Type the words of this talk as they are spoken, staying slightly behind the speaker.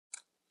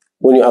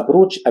When you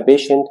approach a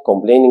patient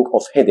complaining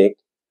of headache,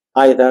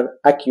 either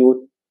acute,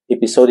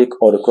 episodic,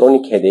 or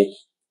chronic headache,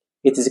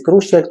 it is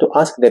crucial to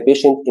ask the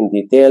patient in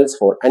details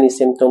for any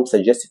symptoms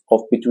suggestive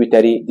of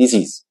pituitary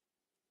disease.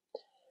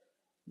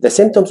 The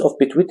symptoms of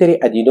pituitary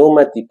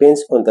adenoma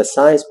depends on the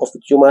size of the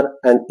tumor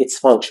and its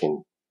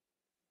function.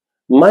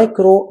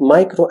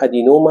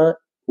 Microadenoma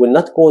will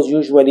not cause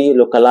usually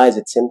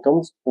localized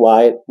symptoms,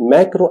 while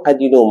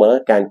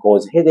macroadenoma can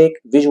cause headache,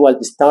 visual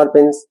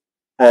disturbance,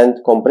 and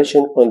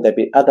compression on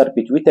the other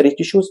pituitary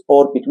tissues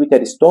or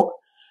pituitary stalk,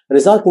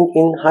 resulting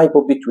in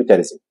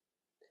hypopituitarism.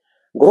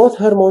 Growth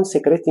hormone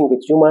secreting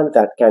tumor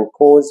that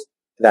cause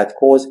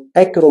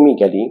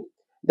acromegaly.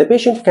 The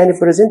patient can be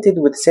presented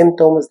with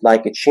symptoms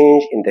like a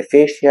change in the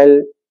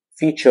facial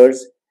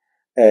features,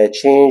 a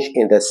change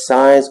in the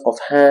size of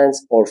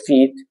hands or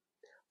feet,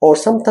 or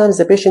sometimes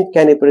the patient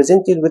can be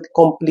presented with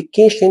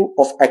complication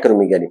of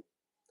acromegaly,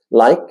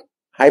 like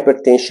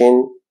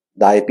hypertension,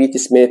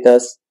 diabetes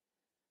mellitus,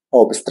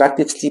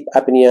 obstructive sleep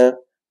apnea,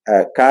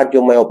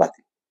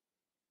 cardiomyopathy.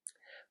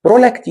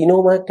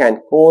 Prolactinoma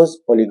can cause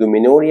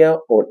oligomenorrhea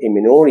or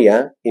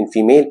amenorrhea in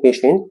female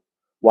patient,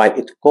 while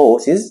it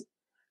causes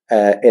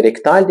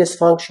erectile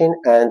dysfunction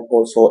and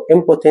also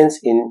impotence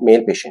in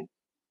male patient.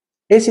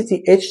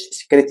 ACTH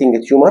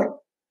secreting tumor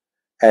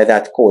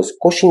that cause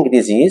Cushing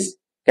disease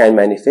can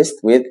manifest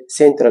with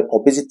central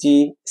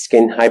obesity,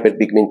 skin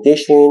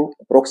hyperpigmentation,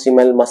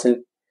 proximal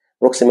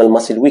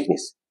muscle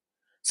weakness.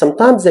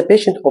 Sometimes the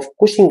patient of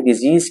Cushing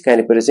disease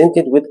can be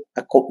presented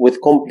with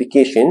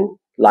complication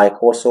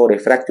like also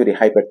refractory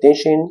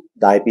hypertension,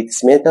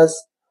 diabetes mellitus,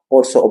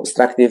 also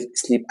obstructive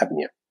sleep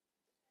apnea.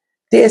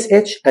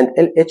 TSH and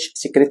LH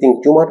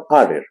secreting tumor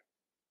are rare.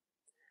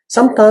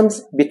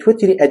 Sometimes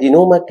pituitary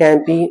adenoma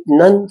can be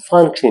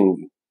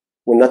non-functioning,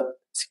 will not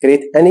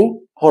secrete any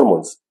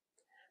hormones,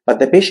 but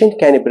the patient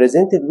can be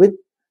presented with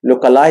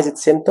localized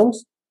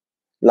symptoms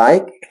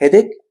like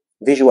headache,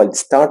 visual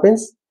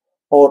disturbance,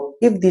 or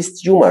if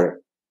this tumor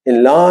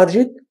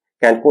enlarged,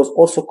 can cause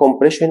also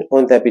compression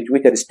on the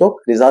pituitary stalk,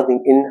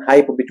 resulting in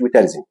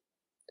hypopituitarism.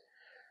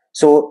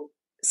 So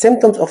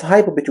symptoms of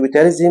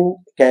hypopituitarism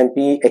can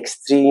be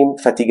extreme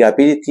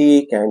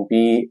fatigability, can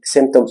be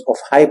symptoms of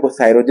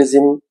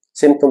hypothyroidism,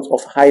 symptoms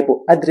of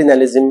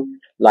hypoadrenalism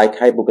like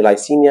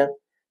hypoglycemia,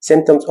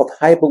 symptoms of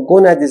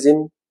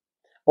hypogonadism,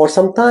 or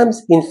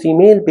sometimes in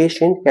female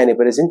patient can be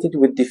presented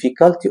with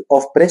difficulty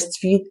of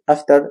breastfeed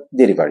after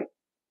delivery.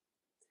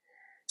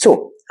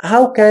 So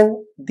how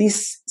can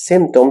these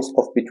symptoms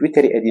of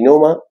pituitary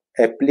adenoma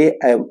play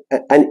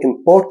an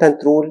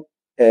important role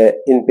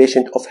in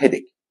patient of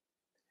headache?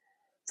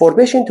 For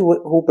patients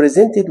who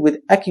presented with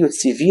acute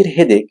severe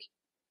headache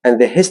and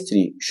the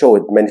history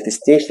showed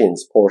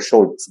manifestations or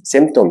showed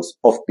symptoms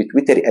of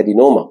pituitary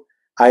adenoma,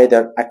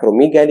 either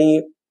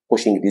acromegaly,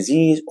 Cushing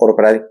disease, or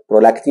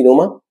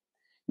prolactinoma,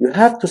 you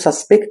have to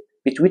suspect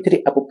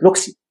pituitary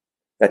apoplexy,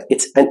 that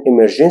it's an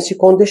emergency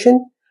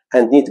condition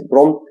and need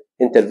prompt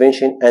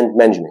intervention and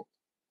management.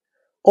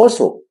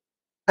 Also,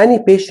 any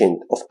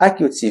patient of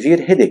acute severe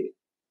headache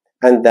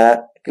and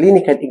the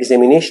clinical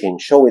examination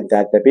showed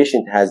that the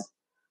patient has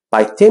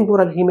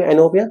bitemporal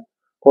hemianopia,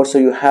 also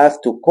you have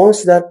to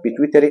consider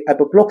pituitary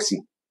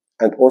apoplexy,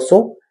 and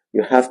also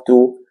you have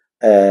to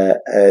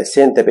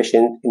send the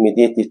patient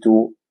immediately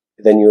to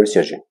the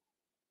neurosurgeon.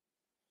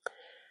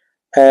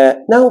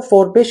 Now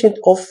for patient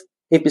of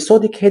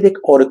episodic headache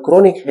or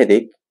chronic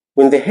headache,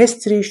 when the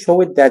history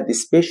showed that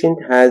this patient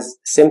has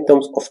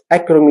symptoms of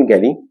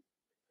acromegaly,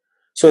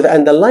 so the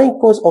underlying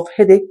cause of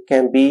headache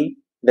can be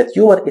the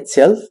tumor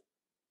itself,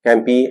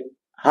 can be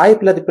high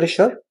blood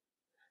pressure,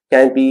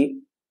 can be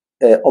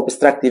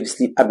obstructive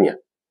sleep apnea.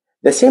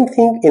 The same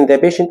thing in the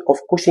patient of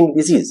Cushing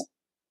disease.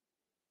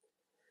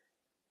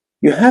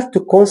 You have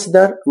to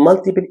consider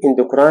multiple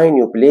endocrine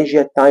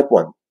neoplasia type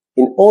 1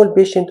 in all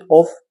patients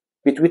of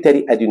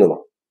pituitary adenoma.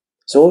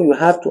 So you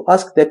have to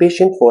ask the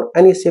patient for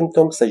any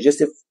symptoms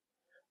suggestive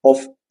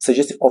of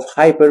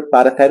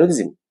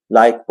hyperparathyroidism,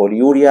 like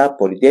polyuria,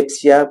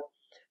 polydipsia,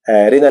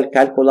 renal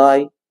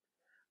calculi,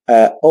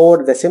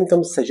 or the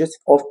symptoms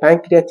suggestive of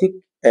pancreatic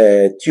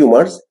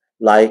tumors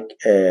like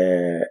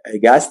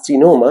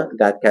gastrinoma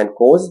that can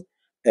cause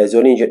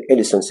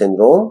Zollinger-Ellison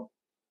syndrome.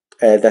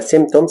 The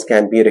symptoms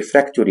can be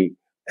refractory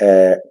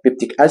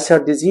peptic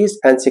ulcer disease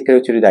and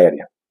secretory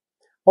diarrhea,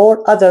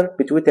 or other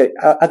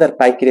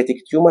pancreatic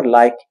tumor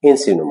like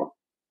insulinoma.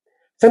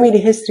 Family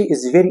history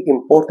is very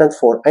important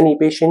for any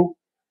patient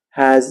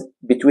has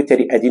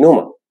pituitary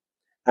adenoma,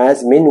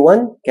 as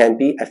MEN1 can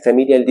be a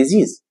familial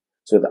disease.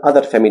 So the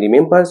other family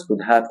members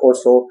could have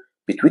also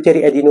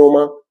pituitary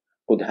adenoma,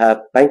 could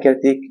have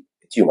pancreatic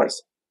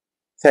tumors.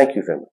 Thank you very much.